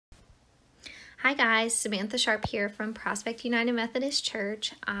Hi guys, Samantha Sharp here from Prospect United Methodist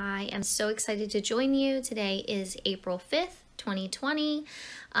Church. I am so excited to join you. Today is April 5th, 2020,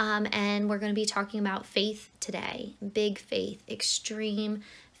 and we're going to be talking about faith today. Big faith, extreme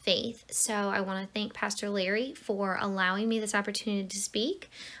faith. So I want to thank Pastor Larry for allowing me this opportunity to speak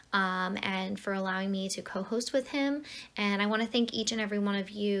and for allowing me to co-host with him. And I want to thank each and every one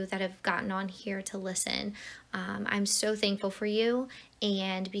of you that have gotten on here to listen. I'm so thankful for you.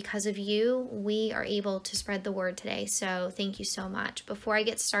 And because of you, we are able to spread the word today. So thank you so much. Before I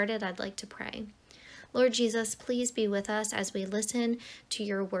get started, I'd like to pray. Lord Jesus, please be with us as we listen to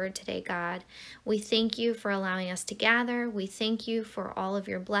your word today, God. We thank you for allowing us to gather. We thank you for all of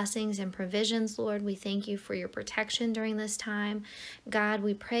your blessings and provisions, Lord. We thank you for your protection during this time. God,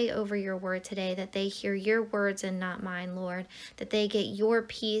 we pray over your word today that they hear your words and not mine, Lord. That they get your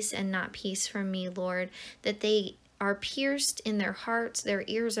peace and not peace from me, Lord. That they are pierced in their hearts, their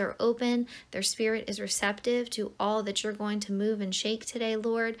ears are open, their spirit is receptive to all that you're going to move and shake today,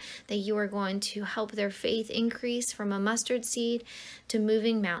 Lord, that you are going to help their faith increase from a mustard seed to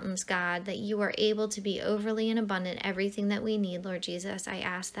moving mountains, God, that you are able to be overly and abundant everything that we need, Lord Jesus. I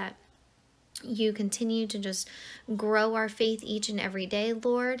ask that you continue to just grow our faith each and every day,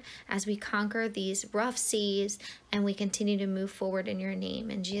 Lord, as we conquer these rough seas and we continue to move forward in your name.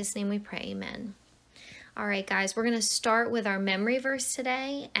 In Jesus' name we pray, amen. All right, guys, we're going to start with our memory verse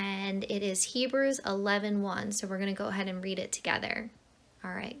today, and it is Hebrews 11:1. So we're going to go ahead and read it together.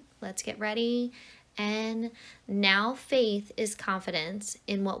 All right, let's get ready. And now faith is confidence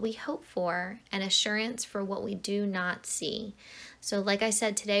in what we hope for and assurance for what we do not see. So like I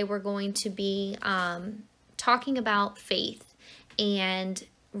said, today we're going to be talking about faith. And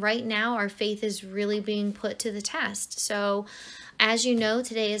right now our faith is really being put to the test. So as you know,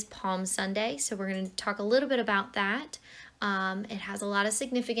 today is Palm Sunday, so we're going to talk a little bit about that. It has a lot of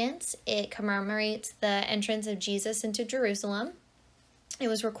significance. It commemorates the entrance of Jesus into Jerusalem. It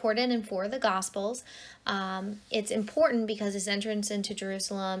was recorded in 4 of the Gospels. It's important because his entrance into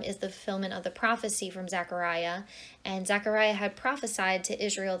Jerusalem is the fulfillment of the prophecy from Zechariah. And Zechariah had prophesied to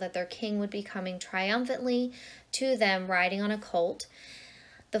Israel that their king would be coming triumphantly to them riding on a colt,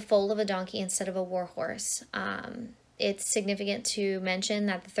 the foal of a donkey instead of a war horse. It's significant to mention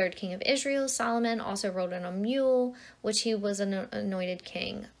that the third king of Israel, Solomon, also rode on a mule, which he was an anointed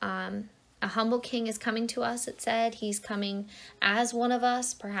king. A humble king is coming to us, it said. He's coming as one of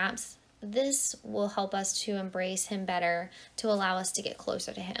us. Perhaps this will help us to embrace him better, to allow us to get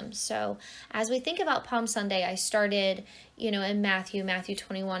closer to him. So as we think about Palm Sunday, I started, in Matthew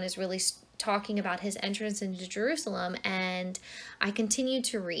 21 is really talking about his entrance into Jerusalem, and I continued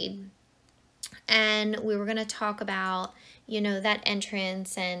to read. And we were going to talk about, that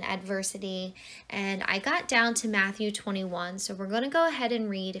entrance and adversity. And I got down to Matthew 21. So we're going to go ahead and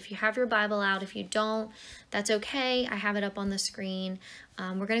read. If you have your Bible out, if you don't, that's okay. I have it up on the screen.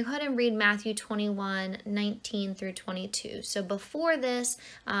 We're going to go ahead and read Matthew 21, 19 through 22. So before this,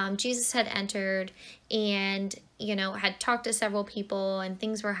 Jesus had entered and, had talked to several people and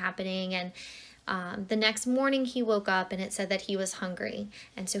things were happening. And the next morning he woke up and it said that he was hungry.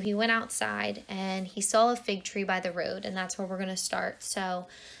 And so he went outside and he saw a fig tree by the road, and that's where we're going to start. So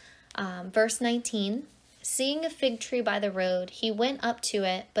verse 19, seeing a fig tree by the road, he went up to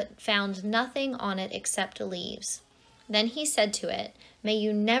it, but found nothing on it except leaves. Then he said to it, may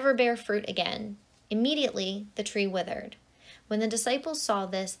you never bear fruit again. Immediately the tree withered. When the disciples saw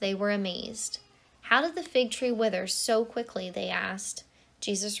this, they were amazed. How did the fig tree wither so quickly? They asked.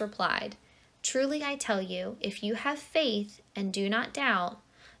 Jesus replied, truly I tell you, if you have faith and do not doubt,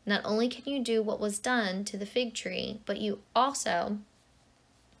 not only can you do what was done to the fig tree, but you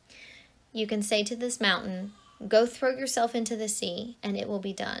can say to this mountain, go throw yourself into the sea, and it will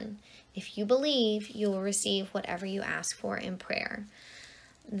be done. If you believe, you will receive whatever you ask for in prayer.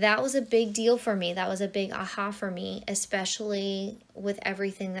 That was a big deal for me. That was a big aha for me, especially with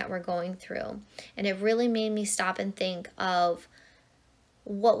everything that we're going through. And it really made me stop and think of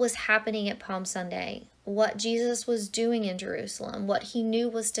what was happening at Palm Sunday, what Jesus was doing in Jerusalem, what he knew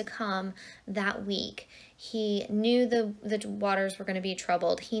was to come that week. He knew the waters were going to be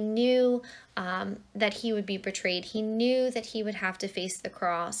troubled. He knew that he would be betrayed. He knew that he would have to face the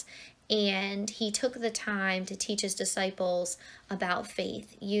cross. And he took the time to teach his disciples about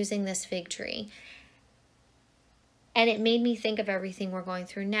faith using this fig tree. And it made me think of everything we're going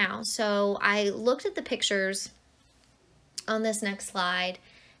through now. So I looked at the pictures on this next slide,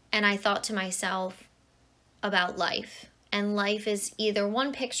 and I thought to myself about life. And life is either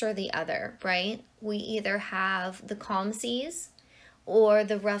one picture or the other, right? We either have the calm seas or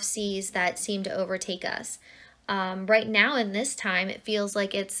the rough seas that seem to overtake us. Right now in this time, it feels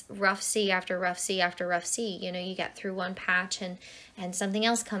like it's rough sea after rough sea after rough sea. You get through one patch and something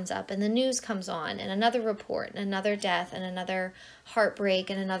else comes up and the news comes on and another report and another death and another heartbreak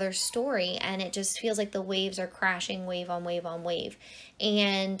and another story. And it just feels like the waves are crashing wave on wave on wave.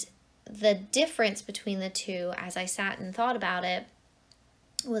 And the difference between the two, as I sat and thought about it,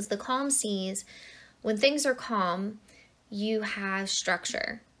 was the calm seas. When things are calm, you have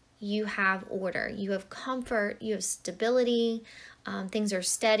structure, you have order, you have comfort, you have stability, things are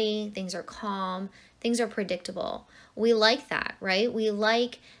steady, things are calm, things are predictable. We like that, right? We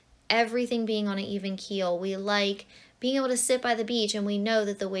like everything being on an even keel. We like being able to sit by the beach and we know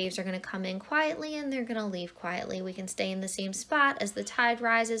that the waves are going to come in quietly and they're going to leave quietly. We can stay in the same spot as the tide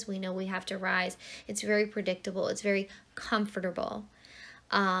rises. We know we have to rise. It's very predictable. It's very comfortable.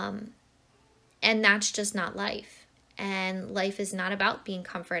 And that's just not life. And life is not about being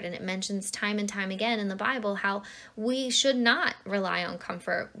comfort. And it mentions time and time again in the Bible how we should not rely on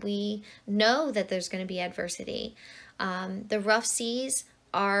comfort. We know that there's going to be adversity. The rough seas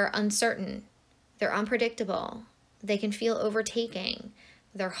are uncertain. They're unpredictable. They can feel overtaking.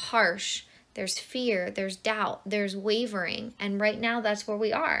 They're harsh. There's fear. There's doubt. There's wavering. And right now that's where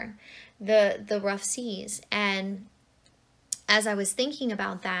we are, the rough seas. And as I was thinking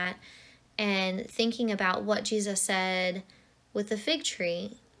about that, and thinking about what Jesus said with the fig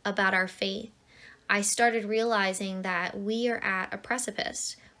tree about our faith, I started realizing that we are at a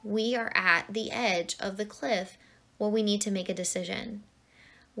precipice. We are at the edge of the cliff where we need to make a decision,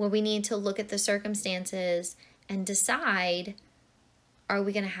 where we need to look at the circumstances and decide, are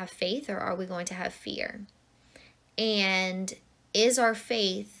we going to have faith or are we going to have fear? And is our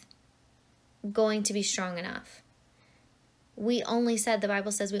faith going to be strong enough? We only said, the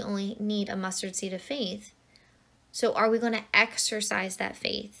Bible says we only need a mustard seed of faith. So are we going to exercise that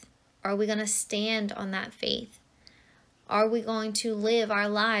faith? Are we going to stand on that faith? Are we going to live our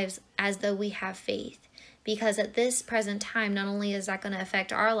lives as though we have faith? Because at this present time, not only is that going to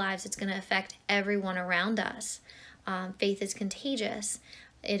affect our lives, it's going to affect everyone around us. Faith is contagious.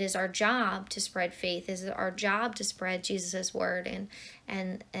 It is our job to spread faith. It is our job to spread Jesus' word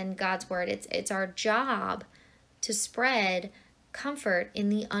and God's word. It's our job to spread comfort in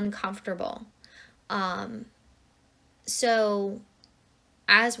the uncomfortable. So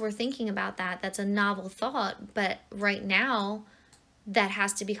as we're thinking about that, that's a novel thought, but right now that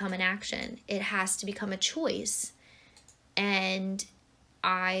has to become an action. It has to become a choice. And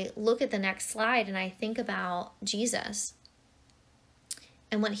I look at the next slide and I think about Jesus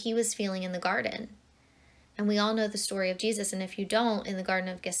and what he was feeling in the garden. And we all know the story of Jesus. And if you don't, in the Garden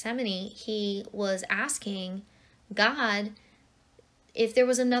of Gethsemane, he was asking God if there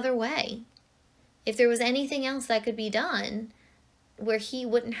was another way, if there was anything else that could be done where he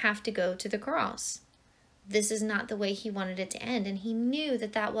wouldn't have to go to the cross. This is not the way he wanted it to end. And he knew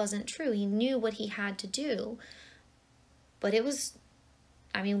that that wasn't true. He knew what he had to do. But it was,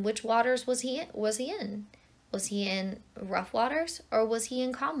 which waters was he in? Was he in rough waters or was he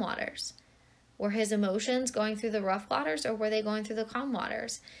in calm waters? Were his emotions going through the rough waters or were they going through the calm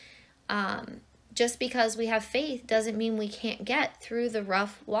waters? Just because we have faith doesn't mean we can't get through the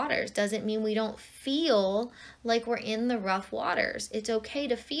rough waters. Doesn't mean we don't feel like we're in the rough waters. It's okay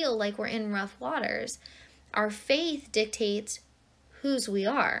to feel like we're in rough waters. Our faith dictates whose we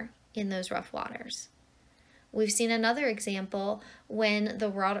are in those rough waters. We've seen another example when the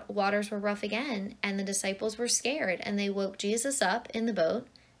waters were rough again and the disciples were scared and they woke Jesus up in the boat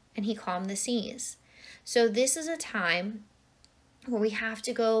and he calmed the seas. So this is a time where we have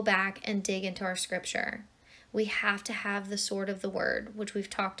to go back and dig into our scripture. We have to have the sword of the word, which we've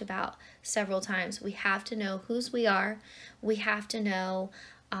talked about several times. We have to know whose we are. We have to know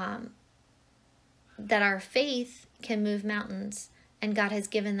that our faith can move mountains. And God has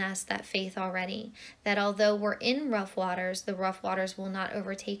given us that faith already. That although we're in rough waters, the rough waters will not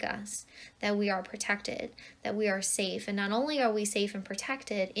overtake us. That we are protected. That we are safe. And not only are we safe and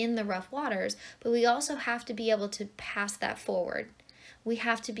protected in the rough waters, but we also have to be able to pass that forward. We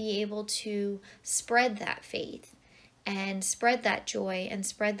have to be able to spread that faith and spread that joy and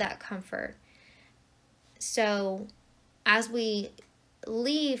spread that comfort. So as we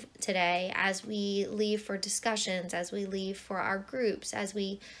leave today, as we leave for discussions, as we leave for our groups, as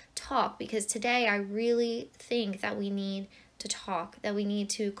we talk, because today I really think that we need to talk, that we need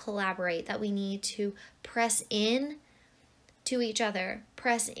to collaborate, that we need to press in to each other,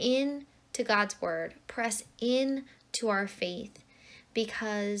 press in to God's word, press in to our faith,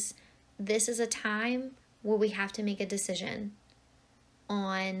 because this is a time where we have to make a decision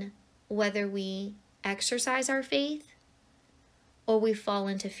on whether we exercise our faith or we fall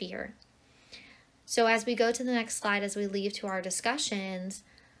into fear. So as we go to the next slide, as we leave to our discussions,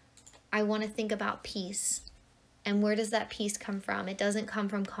 I want to think about peace. And where does that peace come from? It doesn't come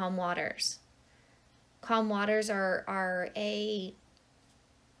from calm waters. Calm waters are a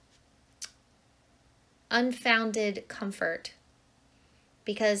unfounded comfort,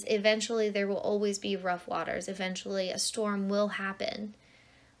 because eventually there will always be rough waters. Eventually a storm will happen.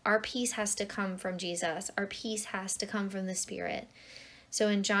 Our peace has to come from Jesus. Our peace has to come from the Spirit. So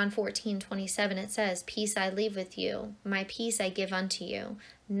in John 14:27, it says, "Peace I leave with you, my peace I give unto you.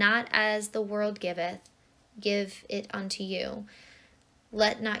 Not as the world giveth, give it unto you.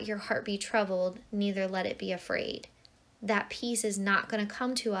 Let not your heart be troubled, neither let it be afraid." That peace is not going to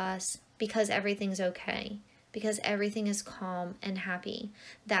come to us because everything's okay, because everything is calm and happy.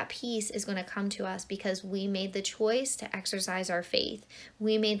 That peace is going to come to us because we made the choice to exercise our faith.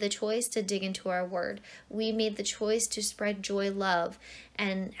 We made the choice to dig into our word. We made the choice to spread joy, love,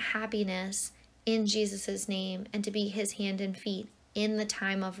 and happiness in Jesus' name, and to be his hand and feet in the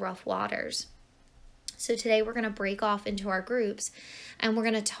time of rough waters. So today we're going to break off into our groups, and we're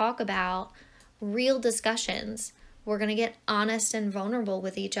going to talk about real discussions. We're going to get honest and vulnerable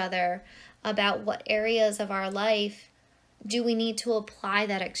with each other about what areas of our life do we need to apply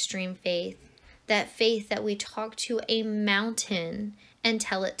that extreme faith, that faith that we talk to a mountain and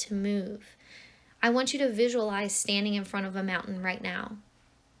tell it to move. I want you to visualize standing in front of a mountain right now.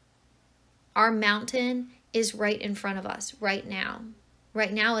 Our mountain is right in front of us right now.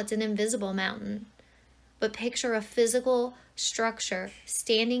 Right now it's an invisible mountain. But picture a physical structure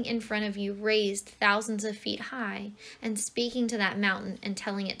standing in front of you, raised thousands of feet high, and speaking to that mountain and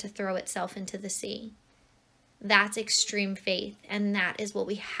telling it to throw itself into the sea. That's extreme faith, and that is what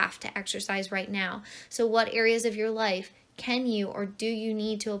we have to exercise right now. So what areas of your life can you or do you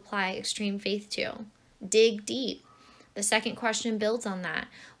need to apply extreme faith to? Dig deep. The second question builds on that.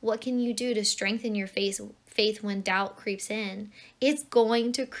 What can you do to strengthen your faith when doubt creeps in? It's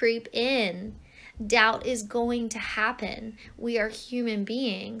going to creep in. Doubt is going to happen. We are human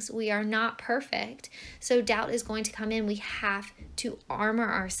beings. We are not perfect. So doubt is going to come in. We have to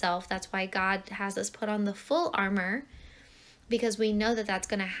armor ourselves. That's why God has us put on the full armor, because we know that that's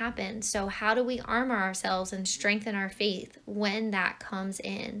going to happen. So how do we armor ourselves and strengthen our faith when that comes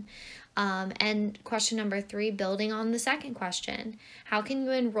in? And question number 3, building on the second question, how can you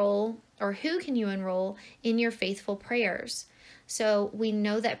enroll, or who can you enroll in your faithful prayers? So we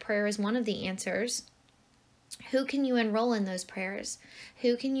know that prayer is one of the answers. Who can you enroll in those prayers?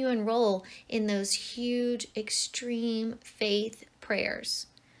 Who can you enroll in those huge, extreme faith prayers?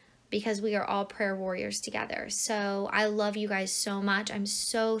 Because we are all prayer warriors together. So I love you guys so much. I'm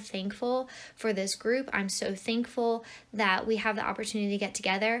so thankful for this group. I'm so thankful that we have the opportunity to get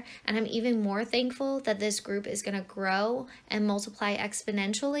together. And I'm even more thankful that this group is going to grow and multiply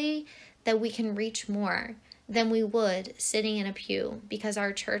exponentially, that we can reach more than we would sitting in a pew, because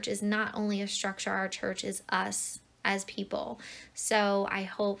our church is not only a structure, our church is us as people. So I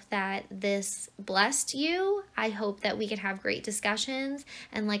hope that this blessed you. I hope that we can have great discussions.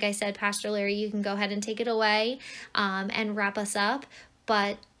 And like I said, Pastor Larry, you can go ahead and take it away and wrap us up.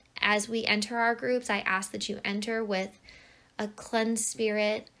 But as we enter our groups, I ask that you enter with a cleansed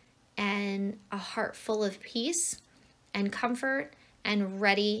spirit and a heart full of peace and comfort, and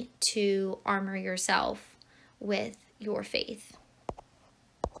ready to armor yourself with your faith.